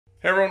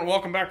Hey everyone,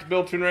 welcome back to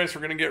Build Tune Race.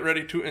 We're going to get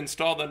ready to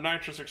install the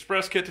Nitrous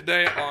Express kit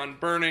today on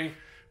Burnie.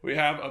 We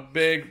have a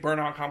big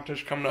burnout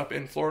competition coming up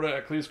in Florida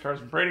at Cleetus and Cars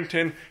in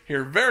Bradenton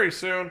here very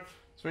soon.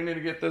 So we need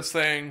to get this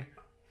thing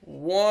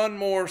one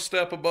more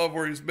step above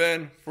where he's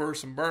been for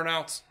some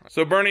burnouts.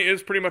 So Burnie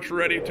is pretty much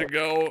ready to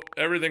go.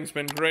 Everything's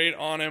been great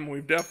on him.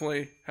 We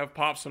definitely have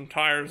popped some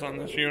tires on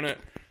this unit.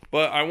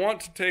 But I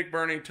want to take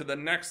Burnie to the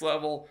next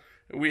level.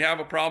 We have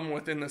a problem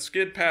within the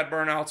skid pad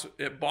burnouts,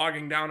 it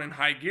bogging down in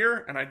high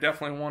gear, and I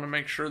definitely want to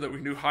make sure that we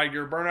can do high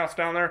gear burnouts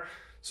down there.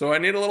 So I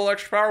need a little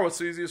extra power. What's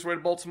the easiest way to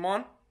bolt them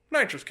on?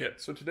 Nitrous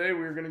kit. So today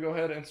we're going to go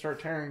ahead and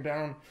start tearing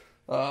down,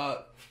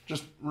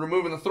 just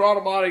removing the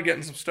throttle body,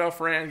 getting some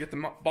stuff ran, get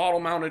the bottle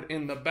mounted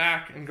in the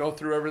back, and go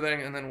through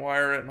everything, and then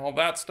wire it and all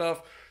that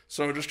stuff.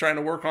 So just trying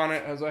to work on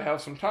it as I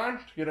have some time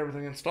to get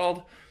everything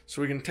installed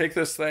so we can take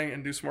this thing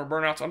and do some more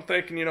burnouts. I'm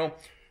thinking, you know,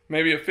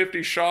 maybe a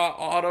 50 shot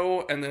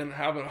auto and then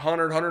have a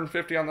 100,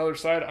 150 on the other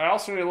side. I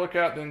also need to look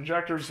at the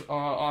injectors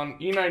on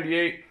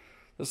E98.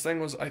 This thing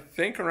was, I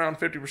think, around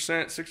 50%,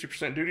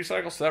 60% duty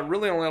cycle. So that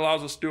really only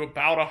allows us to do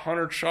about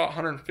 100 shot,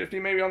 150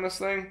 maybe on this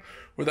thing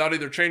without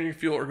either changing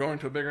fuel or going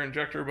to a bigger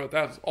injector. But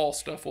that's all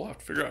stuff we'll have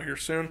to figure out here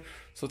soon.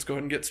 So let's go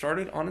ahead and get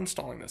started on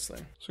installing this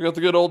thing. So we got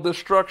the good old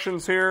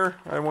instructions here.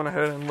 I went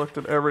ahead and looked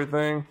at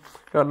everything.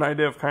 Got an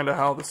idea of kind of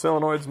how the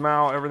solenoids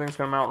mount. Everything's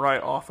going to mount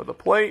right off of the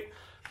plate.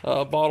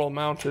 Bottle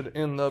mounted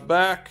in the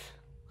back.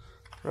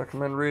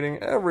 Recommend reading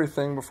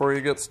everything before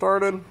you get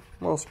started.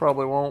 Most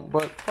probably won't,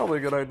 but probably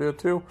a good idea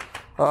too.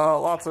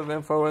 Lots of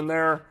info in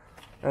there,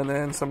 and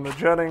then some of the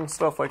jetting,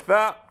 stuff like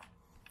that.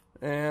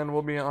 And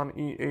we'll be on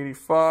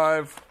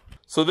E85.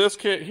 So this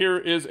kit here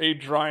is a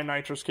dry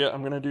nitrous kit.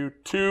 I'm going to do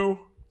 2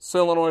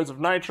 solenoids of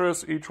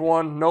nitrous, each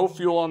one. No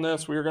fuel on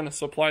this. We are going to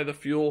supply the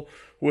fuel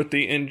with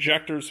the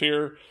injectors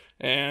here.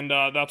 And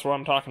that's what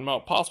I'm talking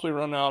about, possibly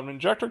running out of an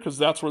injector, because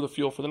that's where the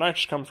fuel for the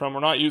nitrous comes from. We're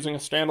not using a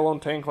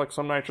standalone tank like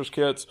some nitrous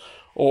kits,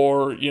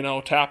 or, you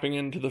know, tapping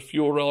into the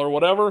fuel rail or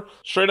whatever.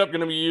 Straight up going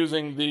to be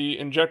using the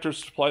injectors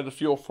to supply the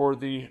fuel for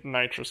the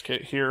nitrous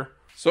kit here.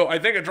 So I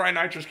think a dry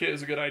nitrous kit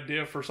is a good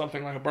idea for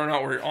something like a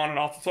burnout where you're on and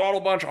off the throttle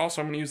a bunch.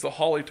 Also, I'm going to use the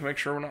Holley to make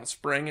sure we're not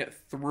spraying it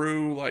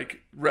through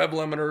like rev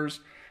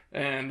limiters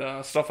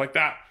and stuff like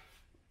that.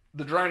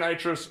 The dry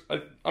nitrous,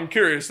 I'm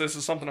curious, this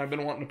is something I've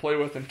been wanting to play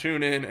with and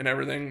tune in and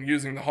everything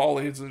using the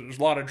Holleys. There's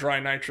a lot of dry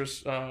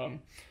nitrous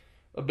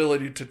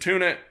ability to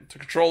tune it, to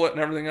control it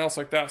and everything else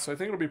like that. So I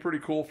think it'll be pretty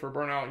cool for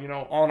burnout, you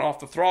know, on off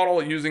the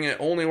throttle, using it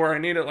only where I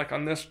need it, like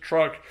on this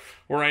truck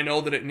where I know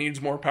that it needs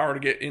more power to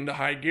get into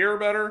high gear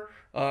better.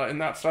 In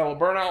that style of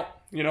burnout,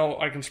 you know,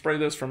 I can spray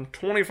this from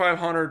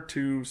 2,500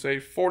 to say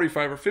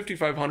 4,500 or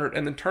 5,500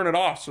 and then turn it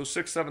off. So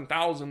 6,000,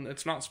 7,000,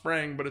 it's not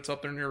spraying, but it's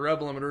up there near rev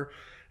limiter.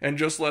 And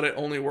just let it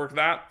only work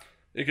that.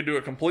 It could do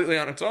it completely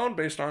on its own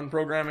based on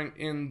programming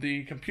in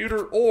the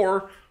computer.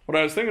 Or what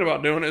I was thinking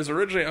about doing is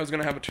originally I was going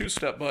to have a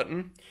 2-step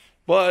button,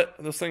 but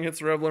this thing hits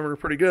the rev limiter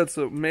pretty good.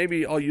 So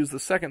maybe I'll use the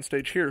second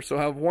stage here. So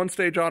I have 1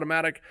 stage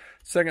automatic,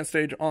 second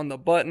stage on the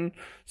button.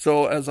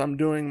 So as I'm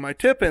doing my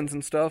tip-ins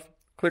and stuff,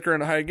 click her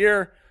into high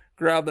gear,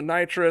 grab the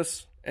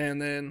nitrous,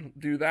 and then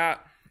do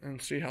that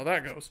and see how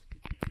that goes.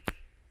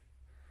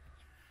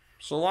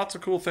 So lots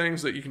of cool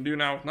things that you can do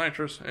now with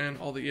nitrous and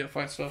all the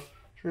EFI stuff.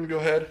 We're going to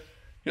go ahead,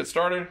 get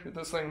started, get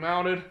this thing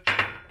mounted,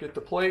 get the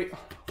plate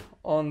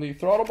on the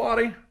throttle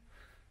body,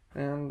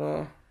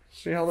 and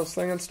see how this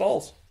thing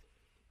installs.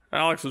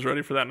 Alex is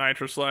ready for that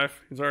nitrous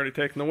life. He's already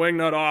taken the wing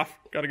nut off.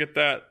 Got to get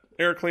that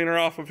air cleaner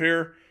off of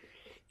here,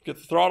 get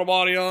the throttle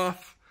body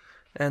off,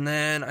 and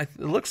then it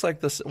looks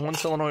like this one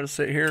solenoid will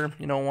sit here,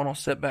 you know, one will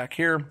sit back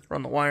here,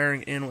 run the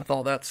wiring in with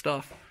all that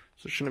stuff.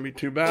 So it shouldn't be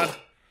too bad. So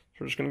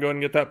we're just going to go ahead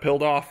and get that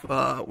peeled off.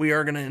 We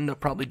are going to end up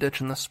probably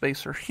ditching the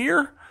spacer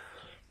here.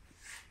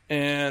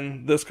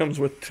 And this comes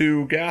with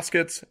 2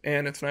 gaskets,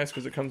 and it's nice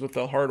because it comes with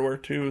the hardware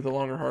too, the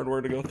longer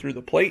hardware to go through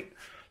the plate.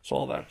 So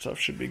all that stuff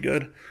should be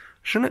good.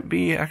 Shouldn't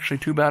be actually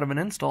too bad of an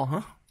install,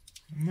 huh?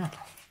 No.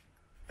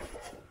 Get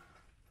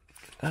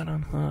that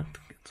unhooked,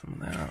 get some of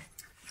that.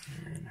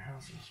 And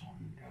how's this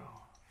one go?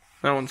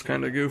 That one's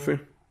kind of goofy.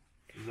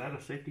 Is that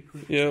a safety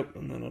clip? Yep,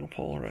 and then it'll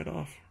pull right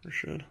off, or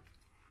should.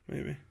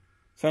 Maybe.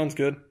 Sounds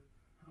good.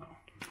 Oh,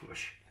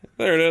 push.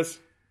 There it is.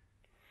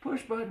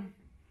 Push button.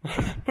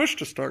 Push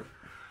to start.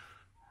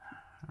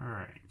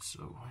 Alright,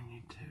 so I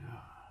need to...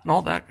 And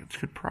all that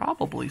could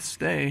probably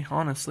stay,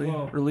 honestly.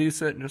 Whoa.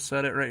 Release it and just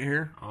set it right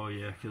here. Oh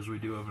yeah, because we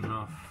do have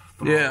enough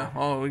throttle. Yeah,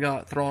 oh, we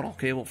got throttle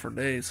cable for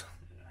days.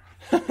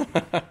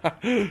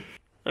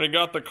 Already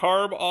got the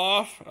carb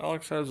off.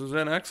 Alex has his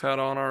NX hat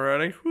on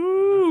already.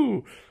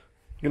 Woo!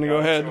 Gonna go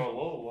ahead. Show a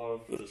little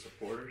love for the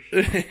supporters.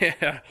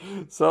 Yeah.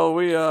 So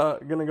we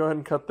gonna go ahead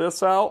and cut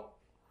this out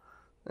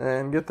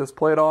and get this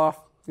plate off.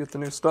 Get the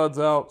new studs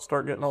out.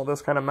 Start getting all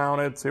this kind of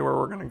mounted. See where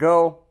we're gonna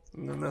go.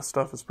 And then this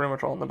stuff is pretty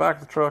much all in the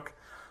back of the truck.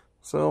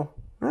 So,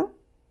 yeah,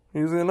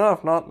 easy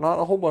enough. Not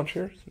a whole bunch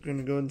here. So we're going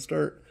to go ahead and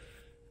start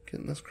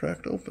getting this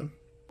cracked open.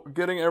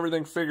 Getting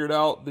everything figured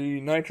out, the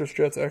nitrous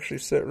jets actually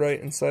sit right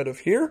inside of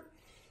here.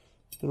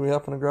 Did we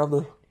happen to grab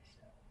the...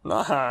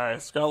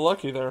 Nice. Got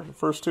lucky there. The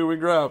first two we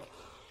grabbed.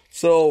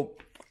 So,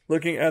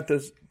 looking at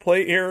this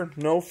plate here,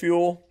 no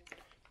fuel.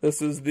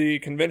 This is the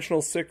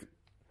conventional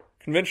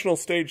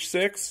stage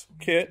 6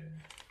 kit.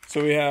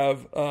 So we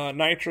have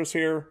nitrous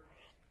here,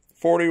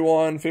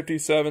 41,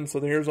 57. So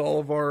here's all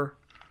of our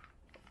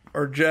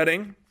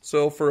jetting.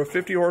 So for a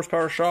 50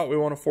 horsepower shot, we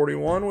want a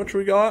 41, which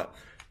we got.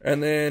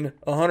 And then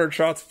 100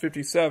 shots,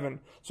 57.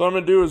 So what I'm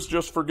going to do is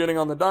just for getting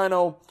on the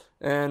dyno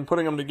and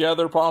putting them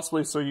together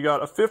possibly. So you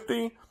got a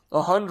 50,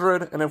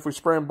 100, and if we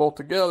spray them both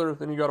together,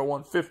 then you got a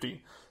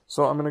 150.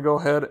 So I'm going to go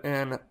ahead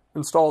and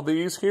install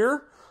these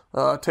here.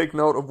 Take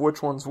note of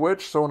which one's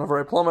which. So whenever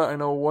I plumb it, I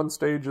know one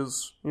stage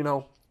is,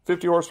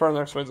 50 horsepower, and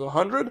the next one's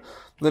 100.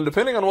 Then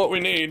depending on what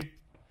we need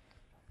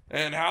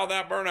and how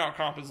that burnout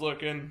comp is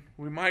looking,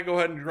 we might go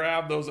ahead and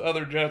grab those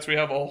other jets. We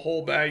have a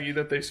whole baggie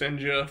that they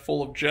send you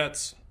full of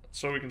jets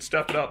so we can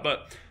step it up.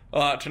 But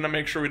to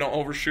make sure we don't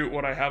overshoot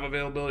what I have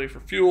availability for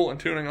fuel and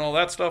tuning and all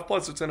that stuff.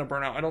 Plus, it's in a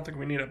burnout. I don't think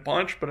we need a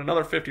bunch, but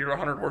another 50 or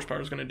 100 horsepower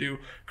is going to do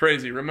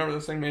crazy. Remember,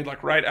 this thing made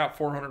like right at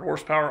 400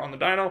 horsepower on the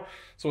dyno.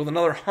 So with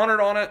another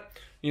 100 on it,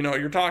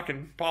 you're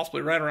talking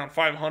possibly right around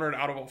 500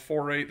 out of a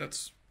 4.8.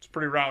 It's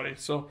pretty rowdy.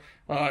 So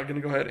I'm going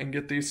to go ahead and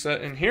get these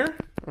set in here,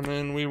 and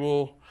then we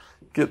will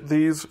get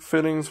these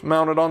fittings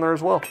mounted on there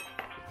as well.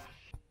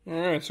 All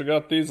right, so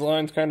got these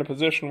lines kind of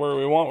positioned where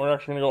we want. We're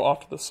actually going to go off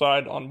to the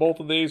side on both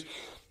of these,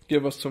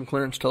 give us some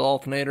clearance to the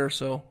alternator,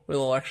 so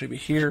it'll actually be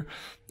here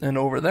and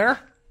over there.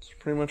 It's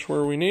pretty much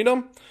where we need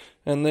them.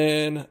 And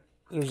then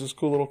there's this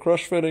cool little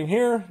crush fitting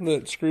here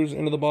that screws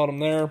into the bottom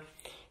there.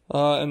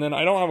 And then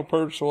I don't have a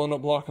purge, so we'll end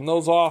up blocking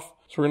those off.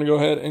 So we're going to go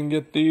ahead and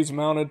get these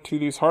mounted to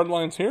these hard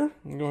lines here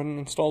and go ahead and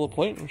install the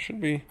plate. It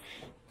should be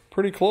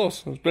pretty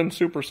close. It's been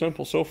super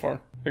simple so far.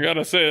 I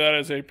gotta say, that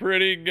is a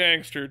pretty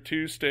gangster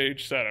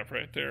 2-stage setup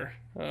right there.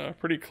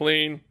 Pretty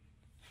clean.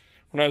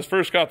 When I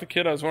first got the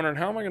kit, I was wondering,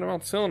 how am I going to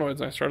mount the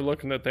solenoids? And I started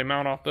looking that they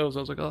mount off those.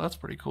 I was like, oh, that's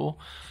pretty cool.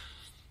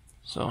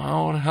 So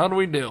how do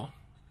we do?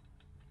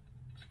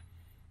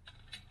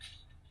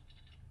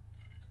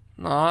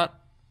 Not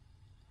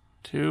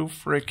too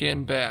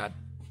freaking bad.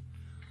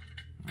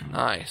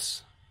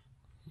 Nice.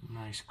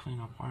 Nice clean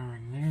up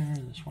wiring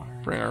there. This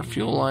wiring. Bring our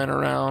fuel line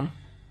around.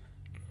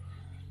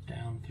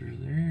 Down through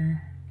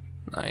there.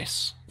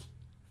 Nice.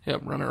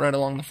 Yep, run it right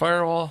along the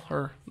firewall,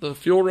 or the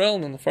fuel rail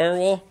and then the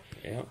firewall.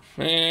 Yep.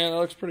 Man, that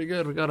looks pretty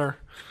good. We got our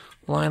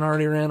line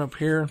already ran up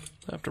here.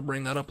 I have to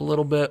bring that up a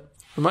little bit.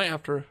 We might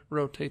have to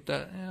rotate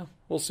that. Yeah,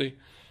 we'll see.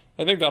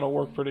 I think that'll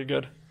work pretty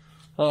good.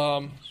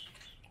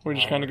 We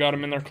just kind of got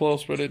them in there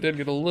close, but it did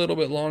get a little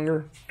bit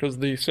longer because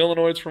the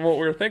solenoids from what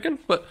we were thinking,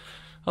 but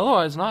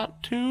otherwise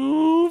not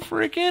too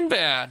freaking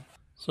bad.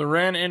 So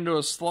ran into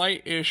a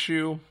slight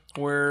issue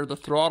where the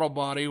throttle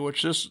body,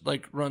 which just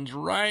like runs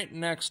right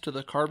next to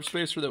the carb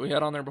spacer that we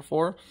had on there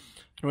before,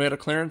 and we had to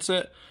clearance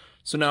it.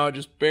 So now it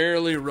just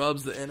barely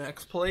rubs the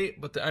NX plate,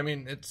 but I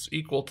mean, it's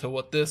equal to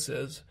what this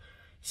is.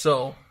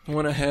 So I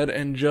went ahead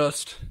and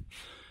just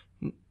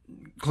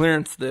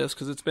clearance this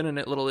because it's been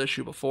a little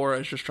issue before. I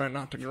was just trying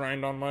not to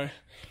grind on my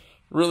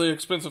really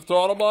expensive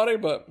throttle body,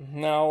 but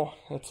now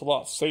it's a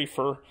lot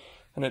safer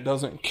and it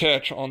doesn't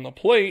catch on the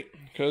plate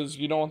because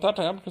you don't want that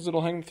to happen because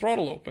it'll hang the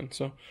throttle open.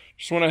 So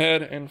just went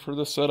ahead and for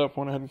this setup,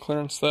 went ahead and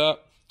clearance that.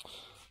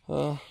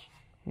 Now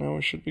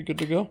we should be good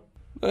to go.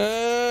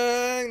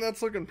 Dang,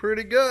 that's looking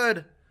pretty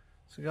good.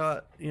 So we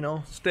got,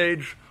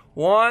 stage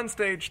 1,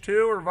 stage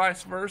 2, or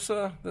vice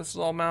versa. This is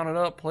all mounted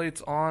up,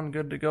 plates on,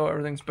 good to go.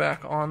 Everything's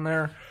back on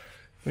there.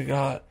 We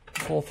got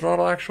full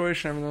throttle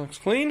actuation, everything looks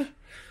clean.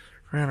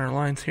 Ran our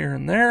lines here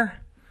and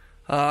there.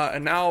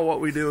 And now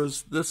what we do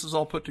is this is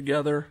all put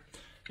together,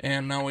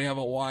 and now we have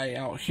a Y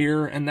out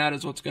here, and that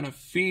is what's going to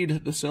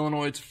feed the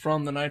solenoids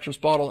from the nitrous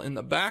bottle in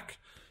the back.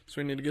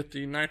 So we need to get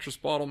the nitrous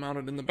bottle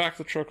mounted in the back of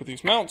the truck with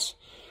these mounts,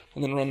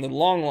 and then run the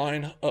long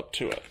line up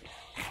to it.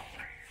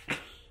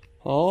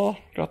 Oh,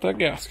 got that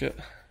gasket.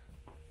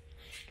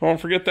 Don't want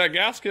to forget that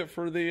gasket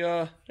for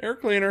the air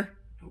cleaner.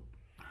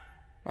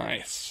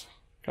 Nice.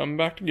 Coming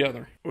back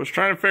together. I was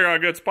trying to figure out a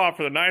good spot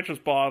for the nitrous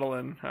bottle,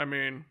 and I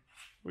mean,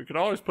 we could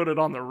always put it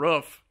on the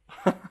roof.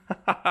 But,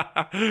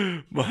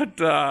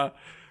 I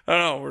don't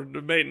know, we're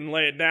debating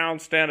lay it down,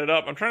 stand it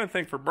up. I'm trying to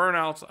think for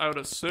burnouts, I would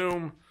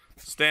assume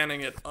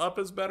standing it up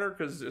is better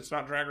because it's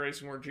not drag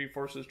racing where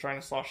G-force is trying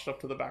to slosh stuff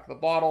to the back of the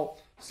bottle.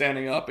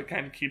 Standing up, it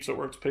kind of keeps it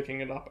where it's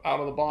picking it up out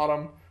of the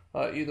bottom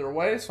either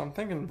way. So I'm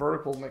thinking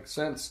vertical makes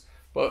sense.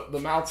 But the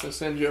mounts they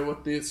send you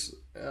with this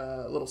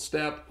little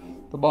step,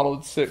 the bottle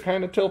would sit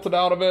kind of tilted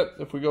out of it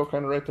if we go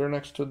kind of right there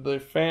next to the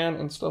fan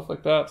and stuff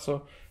like that.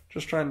 So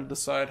just trying to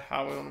decide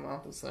how we want to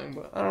mount this thing.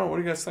 But I don't know, what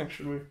do you guys think?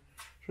 Should we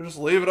just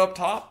leave it up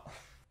top?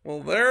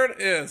 Well, there it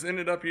is.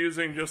 Ended up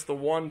using just the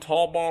one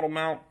tall bottle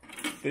mount.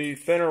 The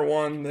thinner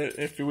one, that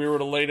if we were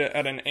to lay it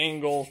at an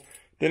angle,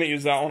 didn't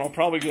use that one. I'll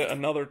probably get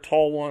another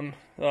tall one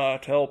to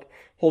help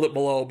hold it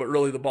below, but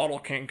really the bottle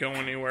can't go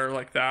anywhere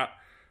like that.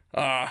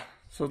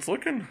 So it's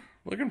looking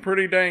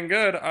pretty dang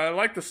good. I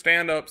like the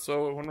stand-up,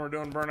 so when we're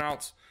doing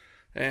burnouts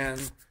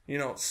and,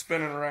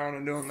 spinning around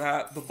and doing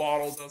that, the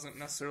bottle doesn't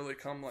necessarily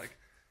come, like,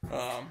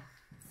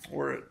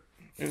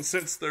 And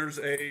since there's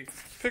a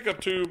pickup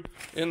tube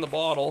in the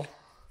bottle,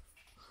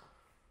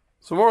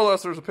 so more or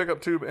less there's a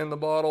pickup tube in the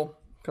bottle,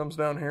 comes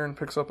down here and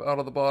picks up out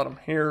of the bottom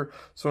here.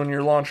 So when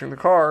you're launching the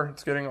car,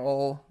 it's getting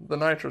all the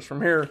nitrous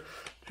from here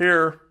to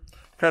here.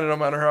 Kind of no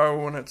matter how,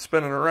 when it's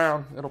spinning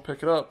around, it'll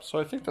pick it up. So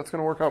I think that's going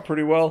to work out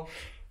pretty well.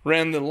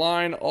 Ran the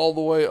line all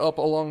the way up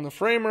along the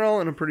frame rail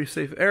in a pretty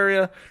safe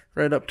area,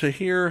 right up to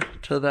here,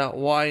 to that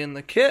Y in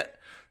the kit.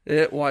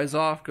 It Y's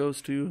off,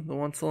 goes to the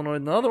one solenoid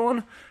and the other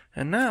one.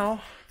 And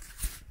now,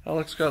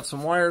 Alex got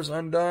some wires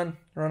undone,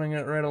 running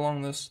it right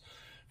along this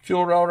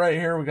fuel rail right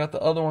here. We got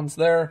the other ones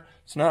there.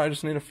 So now I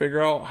just need to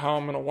figure out how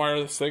I'm going to wire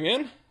this thing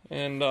in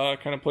and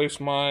kind of place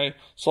my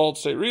solid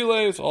state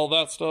relays, all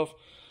that stuff.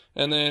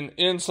 And then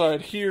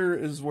inside here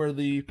is where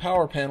the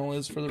power panel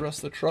is for the rest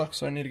of the truck.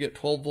 So I need to get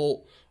 12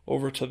 volt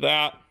over to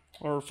that,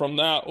 or from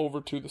that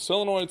over to the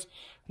solenoids,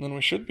 and then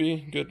we should be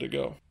good to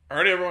go.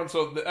 Alrighty everyone,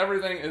 so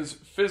everything is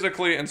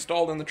physically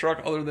installed in the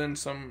truck other than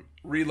some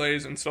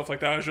relays and stuff like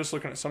that. I was just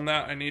looking at some of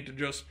that. I need to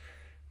just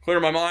clear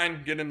my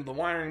mind, get into the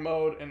wiring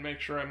mode, and make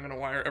sure I'm going to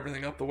wire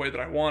everything up the way that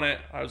I want it.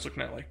 I was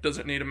looking at, like, does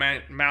it need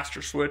a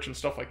master switch and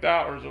stuff like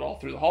that, or is it all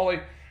through the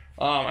Holley?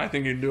 I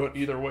think you can do it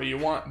either way you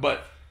want,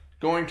 but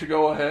going to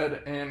go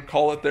ahead and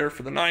call it there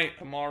for the night.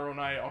 Tomorrow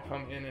night I'll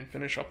come in and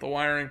finish up the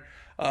wiring.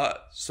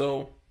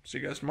 So see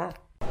you guys tomorrow.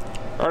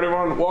 Alright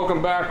everyone,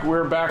 welcome back.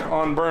 We're back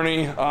on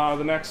Burnie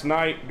the next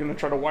night. Gonna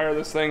try to wire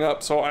this thing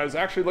up. So I was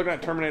actually looking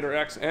at Terminator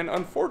X, and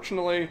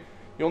unfortunately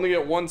you only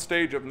get one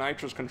stage of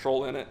nitrous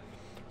control in it.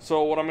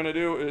 So what I'm gonna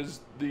do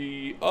is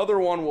the other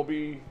one will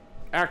be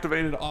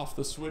activated off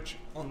the switch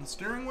on the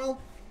steering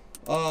wheel.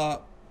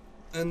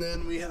 And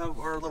then we have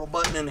our little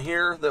button in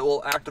here that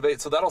will activate.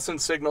 So that'll send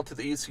signal to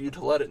the ECU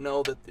to let it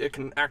know that it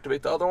can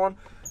activate the other one.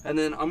 And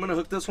then I'm gonna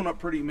hook this one up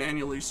pretty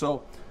manually.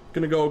 So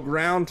gonna go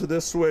ground to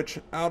this switch,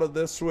 out of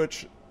this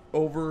switch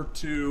over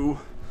to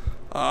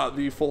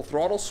the full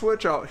throttle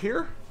switch out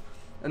here.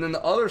 And then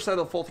the other side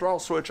of the full throttle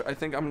switch, I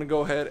think I'm gonna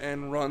go ahead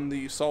and run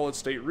the solid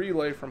state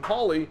relay from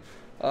Holley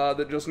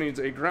that just needs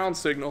a ground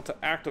signal to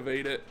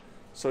activate it.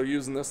 So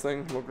using this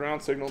thing, little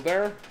ground signal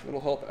there,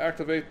 it'll help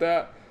activate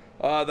that.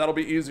 That'll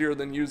be easier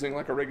than using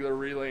like a regular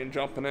relay and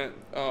jumping it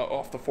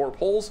off the 4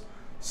 poles.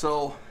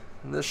 So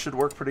this should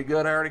work pretty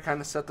good. I already kind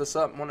of set this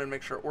up and wanted to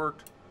make sure it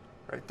worked.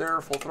 Right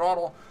there, full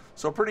throttle.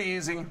 So pretty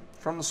easy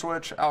from the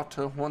switch out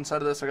to one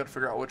side of this. I got to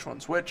figure out which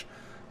one's which.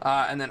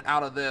 And then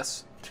out of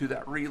this to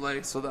that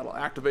relay, so that'll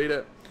activate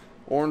it.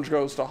 Orange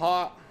goes to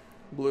hot,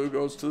 blue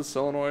goes to the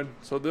solenoid.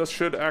 So this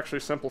should actually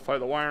simplify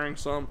the wiring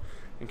some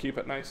and keep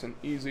it nice and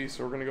easy.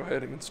 So we're gonna go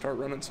ahead and start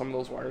running some of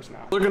those wires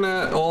now. Looking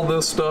at all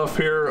this stuff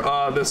here,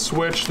 this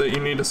switch that you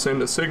need to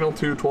send a signal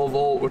to, 12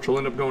 volt, which will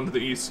end up going to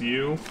the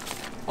ECU.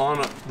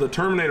 On the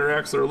Terminator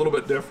X, they're a little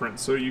bit different.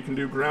 So you can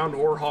do ground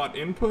or hot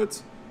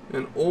inputs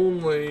and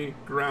only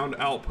ground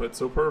output.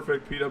 So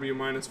perfect, PW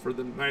minus for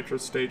the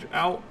nitrous stage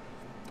out.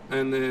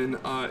 And then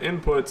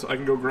inputs, I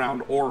can go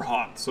ground or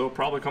hot. So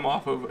probably come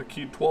off of a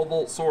keyed 12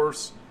 volt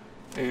source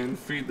and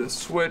feed this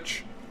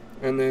switch.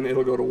 And then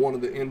it'll go to one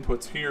of the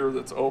inputs here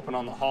that's open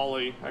on the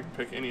Holley. I can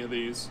pick any of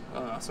these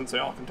since they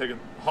all can take it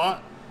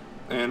hot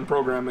and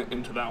program it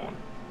into that one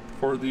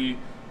for the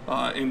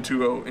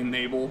N2O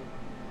enable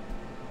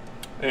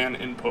and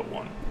input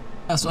one.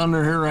 That's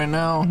under here right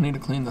now. Need to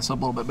clean this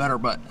up a little bit better,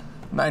 but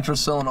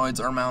nitrous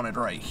solenoids are mounted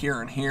right here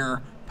and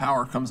here.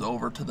 Power comes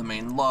over to the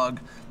main lug.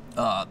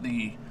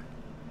 The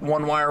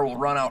one wire will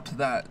run out to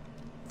that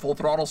full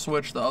throttle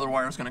switch. The other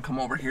wire is going to come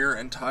over here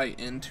and tie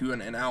into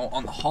an in-out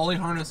on the Holley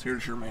harness.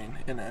 Here's your main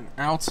in and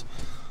outs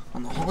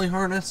on the Holley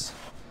harness.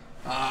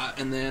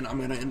 And then I'm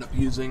going to end up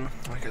using,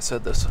 like I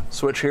said, this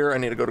switch here. I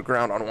need to go to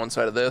ground on one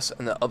side of this,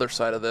 and the other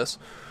side of this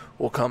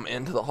will come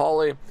into the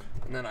Holley.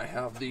 And then I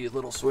have the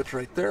little switch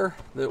right there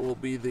that will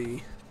be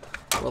the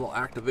little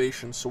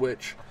activation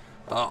switch.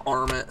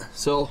 Arm it.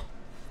 So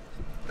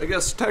I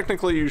guess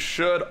technically you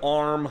should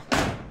arm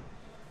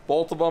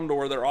both of them to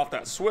where they're off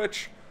that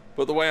switch.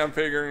 But the way I'm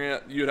figuring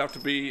it, you'd have to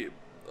be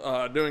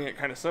doing it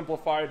kind of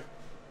simplified.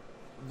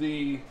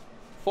 The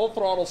full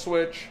throttle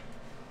switch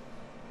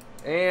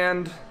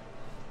and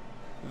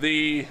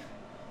the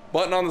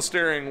button on the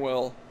steering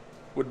wheel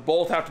would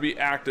both have to be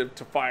active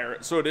to fire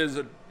it. So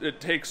it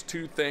takes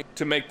two things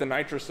to make the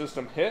nitrous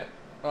system hit.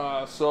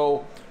 So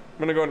I'm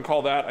gonna go ahead and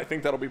call that. I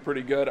think that'll be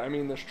pretty good. I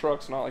mean, this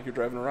truck's not like you're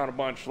driving around a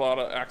bunch, a lot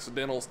of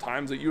accidentals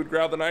times that you would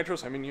grab the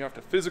nitrous. I mean, you have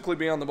to physically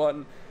be on the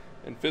button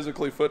and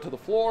physically foot to the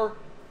floor,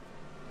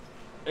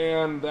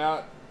 and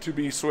that to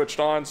be switched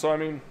on. So I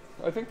mean,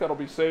 I think that'll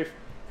be safe.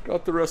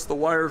 Got the rest of the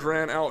wires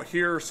ran out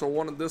here. So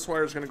one of this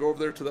wire is going to go over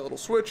there to that little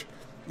switch.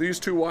 These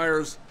two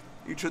wires,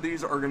 each of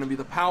these are going to be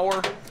the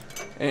power,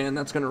 and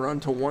that's going to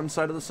run to one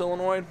side of the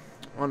solenoid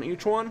on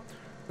each one,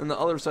 and the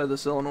other side of the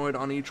solenoid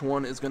on each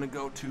one is going to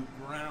go to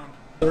ground.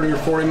 30 or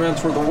 40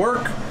 minutes worth of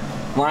work.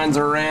 Lines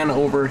are ran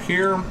over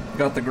here.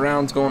 Got the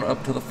grounds going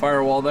up to the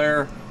firewall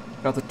there.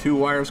 Got the two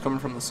wires coming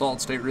from the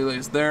solid state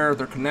relays there.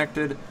 They're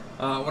connected.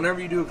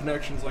 Whenever you do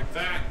connections like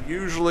that,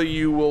 usually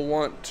you will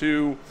want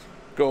to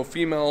go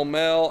female,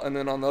 male, and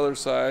then on the other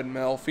side,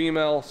 male,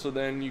 female, so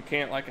then you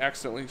can't like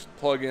accidentally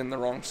plug in the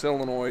wrong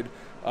solenoid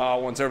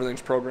once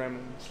everything's programmed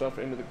and stuff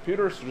into the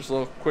computer. So just a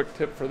little quick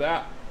tip for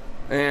that.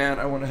 And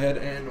I went ahead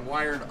and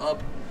wired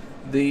up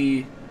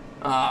the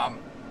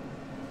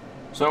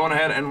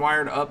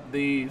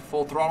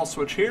full throttle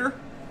switch here.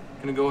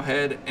 Gonna go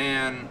ahead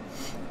and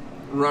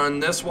run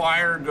this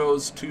wire,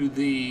 goes to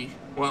the,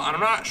 well, I'm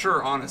not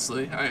sure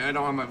honestly. I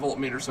don't have my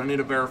voltmeter, so I need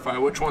to verify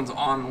which one's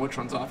on and which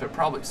one's off. It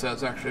probably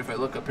says actually if I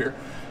look up here.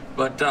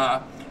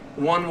 But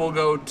one will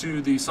go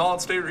to the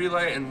solid state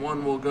relay and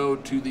one will go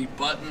to the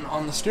button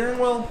on the steering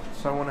wheel.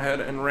 So I went ahead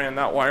and ran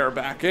that wire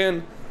back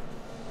in.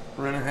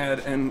 Ran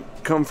ahead and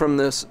come from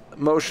this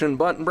motion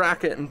button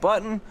bracket and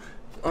button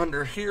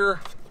under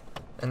here.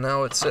 And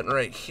now it's sitting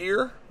right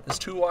here. There's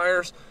 2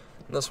 wires.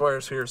 And this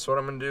wire's here. So what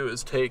I'm gonna do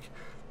is take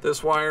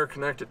this wire,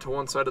 connect it to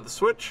one side of the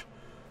switch.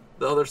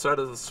 The other side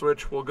of the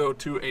switch will go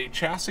to a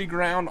chassis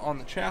ground on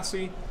the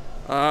chassis.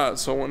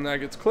 So when that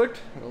gets clicked,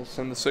 it'll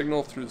send the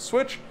signal through the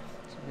switch.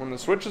 So when the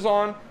switch is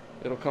on,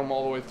 it'll come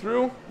all the way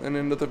through and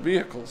into the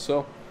vehicle.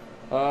 So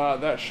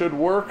that should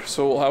work.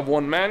 So we'll have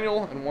one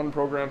manual and one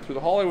program through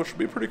the Holly, which will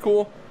be pretty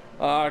cool.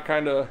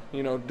 Kind of,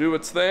 you know, do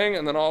its thing,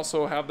 and then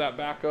also have that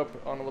backup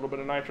on a little bit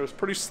of nitrous.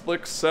 Pretty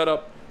slick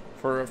setup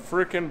for a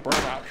freaking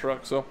burnout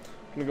truck. So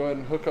I'm gonna go ahead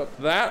and hook up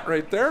that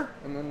right there,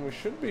 and then we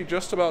should be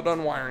just about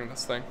done wiring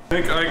this thing. I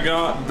think I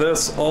got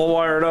this all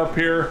wired up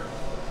here.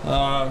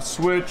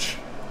 Switch,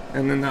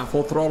 and then that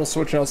full throttle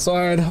switch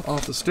outside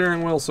off the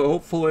steering wheel. So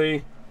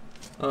hopefully,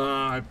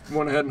 I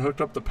went ahead and hooked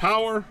up the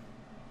power.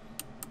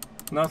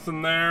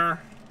 Nothing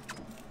there.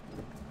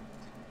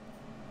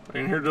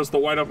 And here just the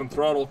wide open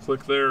throttle,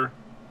 click there.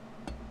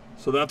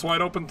 So that's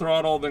wide open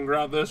throttle, then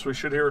grab this. We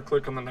should hear a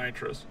click on the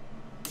nitrous.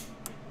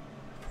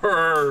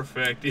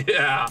 Perfect,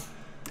 yeah.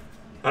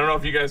 I don't know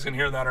if you guys can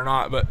hear that or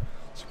not, but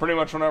it's pretty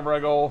much whenever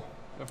I go,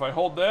 if I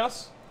hold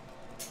this,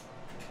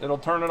 it'll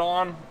turn it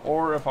on,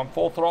 or if I'm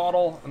full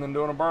throttle and then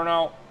doing a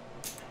burnout,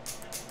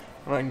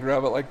 and I can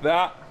grab it like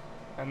that,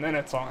 and then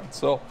it's on.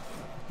 So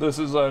this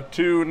is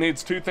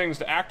needs 2 things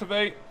to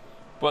activate,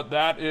 but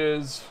that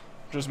is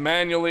just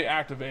manually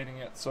activating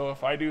it. So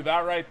if I do that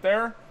right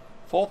there,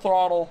 full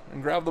throttle,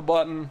 and grab the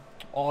button,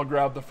 I'll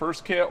grab the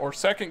first kit or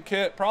second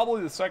kit,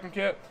 probably the second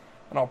kit,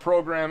 and I'll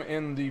program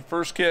in the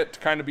first kit to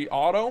kind of be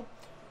auto,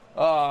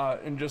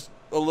 and just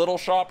a little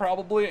shot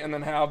probably, and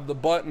then have the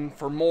button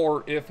for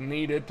more if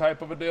needed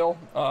type of a deal,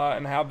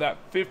 and have that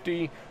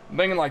 50, I'm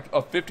thinking like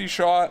a 50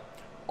 shot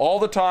all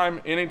the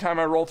time, anytime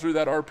I roll through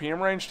that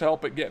RPM range to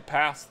help it get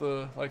past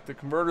the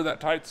converter, that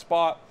tight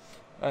spot,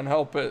 and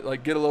help it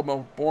like get a little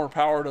bit more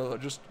power to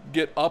just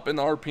get up in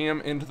the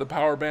RPM into the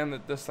power band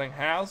that this thing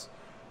has.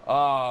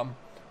 And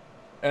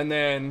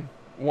then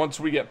once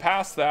we get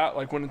past that,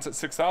 like when it's at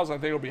 6,000, I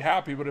think it'll be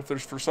happy. But if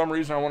there's for some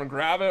reason I want to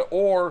grab it,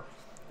 or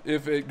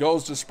if it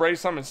goes to spray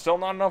some, it's still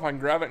not enough, I can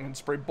grab it and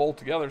spray both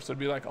together. So it'd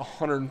be like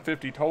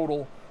 150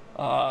 total.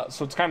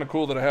 So it's kind of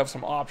cool that I have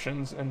some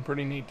options, and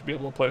pretty neat to be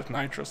able to play with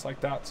nitrous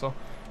like that. So,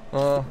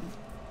 hell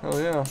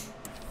yeah.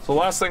 So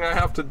last thing I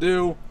have to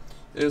do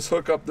is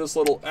hook up this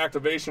little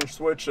activation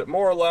switch that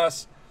more or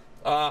less,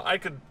 I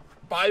could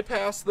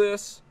bypass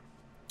this,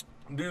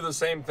 do the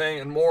same thing,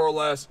 and more or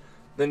less,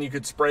 then you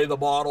could spray the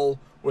bottle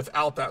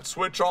without that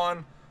switch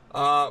on.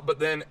 But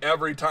then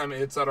every time it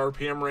hits that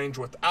RPM range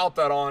without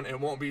that on, it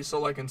won't be. So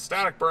like in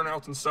static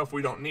burnouts and stuff,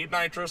 we don't need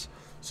nitrous.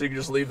 So you can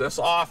just leave this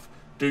off,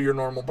 do your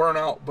normal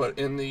burnout. But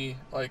in the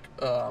like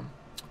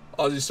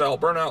Aussie style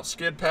burnout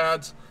skid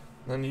pads,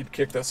 then you'd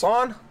kick this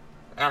on,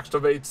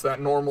 activates that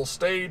normal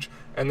stage,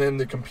 and then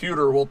the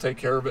computer will take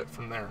care of it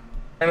from there.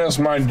 And it's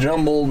my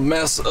jumbled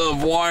mess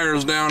of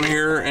wires down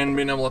here, and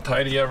being able to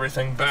tidy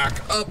everything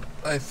back up,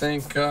 I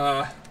think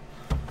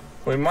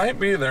we might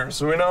be there.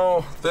 So we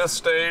know this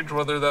stage,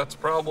 whether that's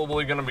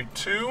probably going to be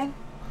 2.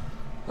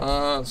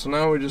 So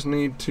now we just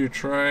need to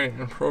try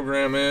and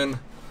program in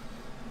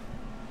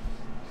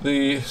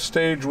the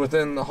stage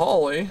within the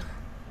Holly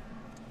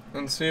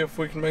and see if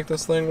we can make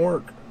this thing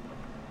work.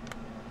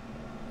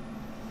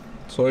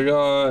 So I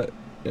got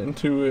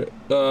into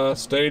it,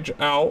 stage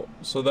out,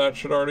 so that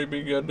should already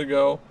be good to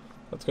go.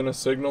 That's going to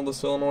signal the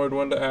solenoid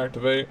when to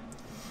activate.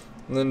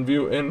 And then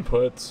view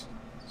inputs.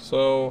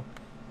 So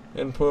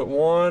input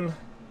 1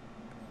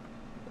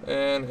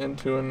 and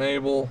into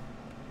enable.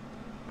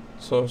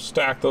 So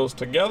stack those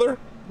together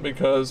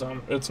because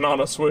it's not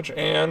a switch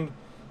and,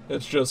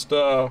 it's just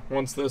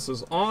once this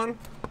is on,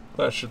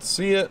 that should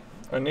see it.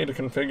 I need to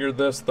configure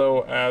this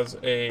though as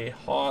a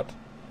hot.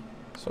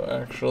 So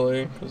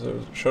actually, because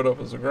it showed up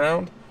as a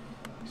ground.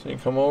 So you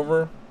come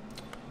over,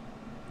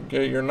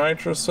 get your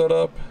nitrous set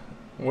up,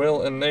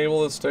 will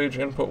enable this stage,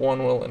 input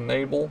 1 will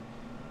enable.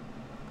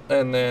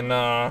 And then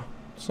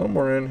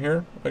somewhere in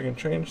here, I can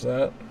change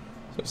that.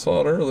 So I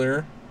saw it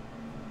earlier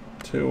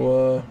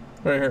to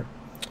right here.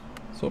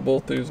 So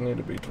both these need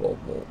to be 12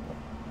 volt.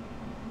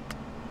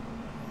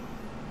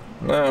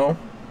 Now,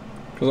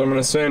 because I'm going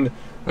to send,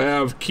 I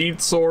have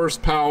keyed source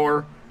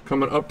power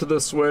coming up to the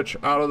switch,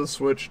 out of the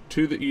switch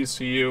to the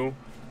ECU.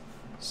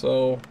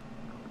 So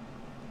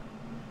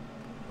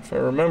if I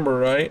remember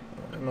right,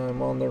 and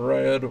I'm on the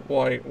red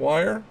white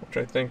wire, which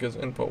I think is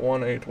input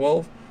 1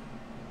 A12.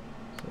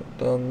 So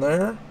done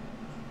there.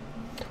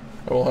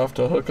 I will have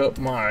to hook up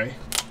my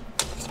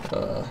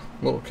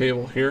little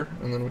cable here,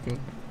 and then we can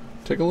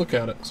take a look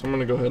at it. So I'm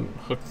gonna go ahead and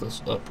hook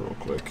this up real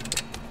quick.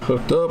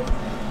 Hooked up,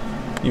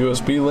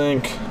 USB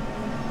link.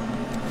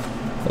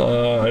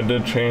 I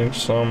did change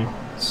some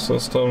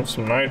systems,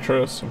 some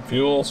nitrous, some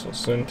fuel, so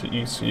send to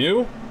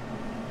ECU.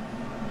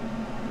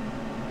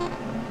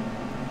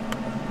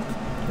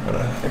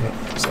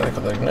 Gotta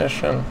cycle the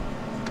ignition.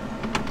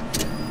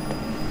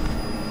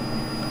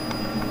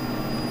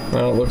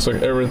 Now it looks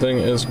like everything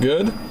is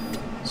good.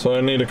 So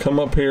I need to come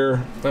up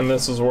here, and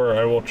this is where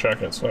I will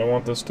check it. So I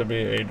want this to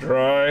be a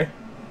dry.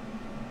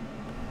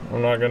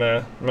 I'm not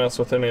gonna mess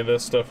with any of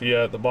this stuff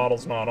yet. The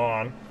bottle's not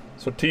on.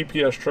 So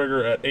TPS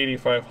trigger at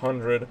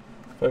 8,500.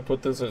 If I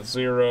put this at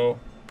 0,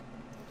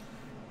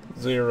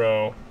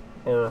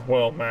 or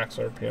well, max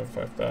RPM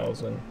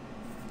 5,000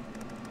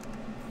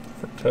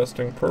 for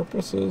testing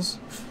purposes.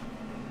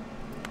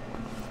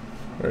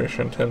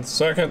 Duration 10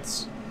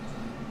 seconds.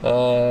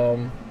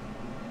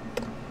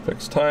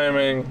 Fixed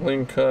timing,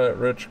 lean cut,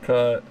 rich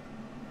cut.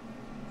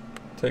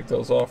 Take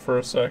those off for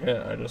a second.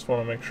 I just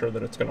want to make sure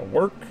that it's going to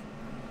work.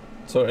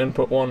 So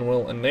input 1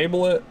 will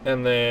enable it,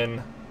 and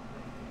then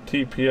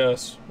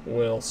TPS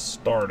will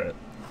start it.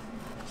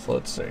 So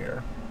let's see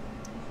here.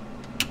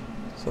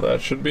 So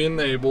that should be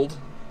enabled.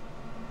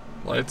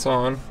 Lights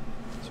on.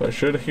 So I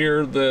should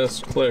hear this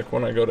click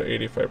when I go to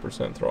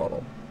 85%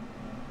 throttle.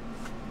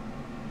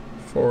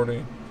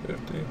 40,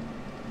 50.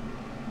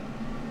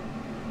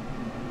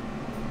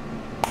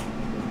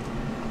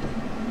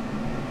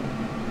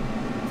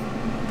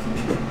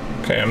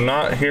 Okay, I'm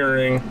not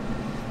hearing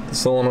the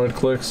solenoid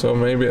click, so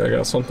maybe I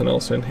got something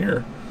else in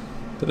here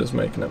that is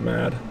making it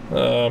mad.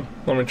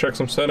 Let me check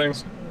some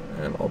settings,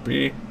 and I'll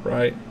be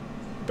right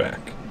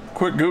back.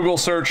 Quick Google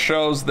search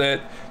shows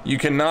that you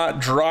cannot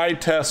dry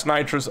test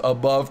nitrous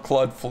above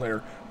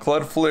Cleetus.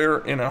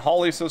 Cleetus in a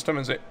Holley system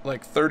is at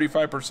like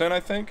 35%, I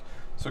think.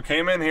 So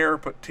came in here,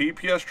 put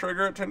TPS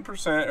trigger at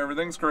 10%,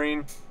 everything's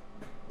green.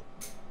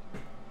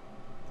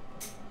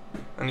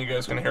 And you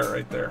guys can hear it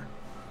right there.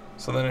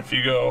 So then if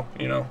you go,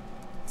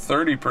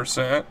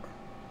 30%,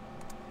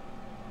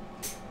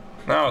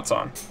 now it's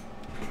on.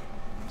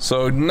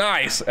 So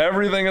nice,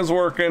 everything is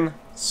working,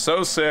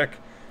 so sick.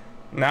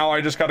 Now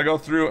I just got to go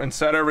through and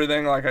set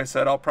everything. Like I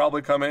said, I'll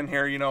probably come in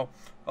here,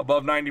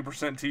 above 90%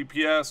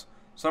 TPS,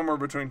 somewhere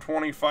between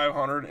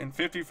 2,500 and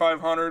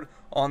 5,500.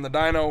 On the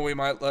dyno, we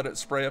might let it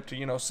spray up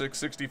to,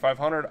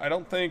 6,500. I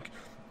don't think,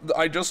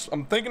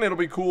 I'm thinking it'll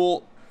be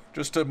cool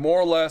just to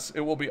more or less,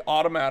 it will be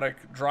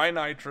automatic, dry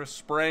nitrous,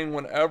 spraying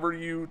whenever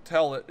you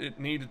tell it it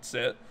needs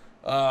it,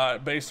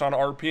 based on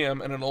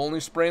RPM, and it'll only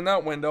spray in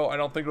that window. I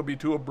don't think it'll be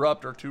too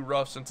abrupt or too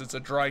rough since it's a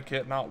dry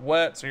kit, not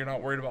wet, so you're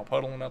not worried about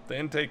puddling up the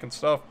intake and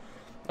stuff.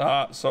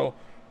 So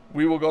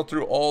we will go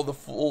through all the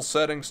full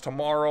settings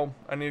tomorrow.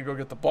 I need to go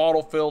get the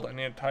bottle filled. I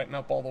need to tighten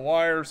up all the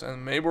wires,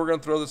 and maybe we're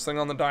gonna throw this thing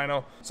on the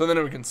dyno so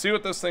then we can see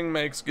what this thing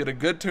makes, get a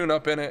good tune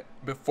up in it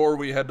before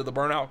we head to the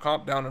Burnout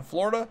comp down in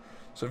Florida.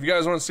 So if you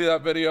guys want to see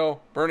that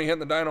video, Burnie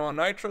hitting the dyno on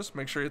nitrous,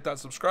 make sure you hit that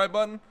subscribe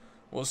button.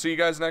 We'll see you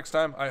guys next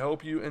time. I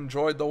hope you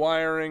enjoyed the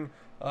wiring.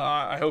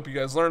 I hope you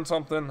guys learned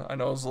something. I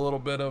know it was a little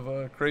bit of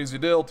a crazy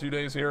deal, 2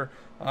 days here,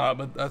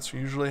 but that's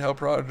usually how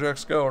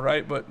projects go,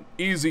 right? But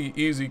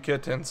easy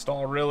kit to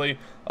install, really.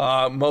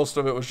 Most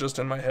of it was just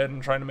in my head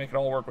and trying to make it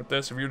all work with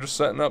this. If you're just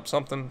setting up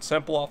something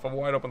simple off of a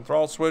wide open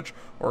throttle switch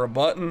or a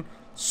button,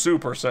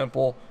 super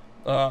simple.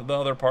 The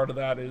other part of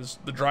that is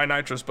the dry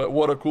nitrous, but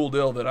what a cool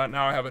deal that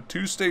now I have a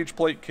 2-stage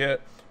plate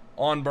kit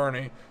on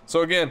Burnie.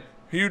 So again,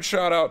 huge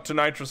shout out to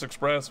Nitrous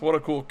Express. What a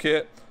cool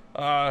kit.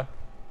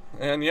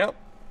 And yep,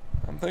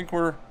 I think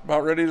we're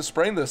about ready to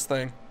spray this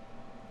thing.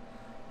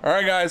 All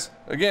right, guys,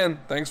 again,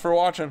 thanks for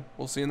watching.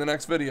 We'll see you in the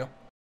next video.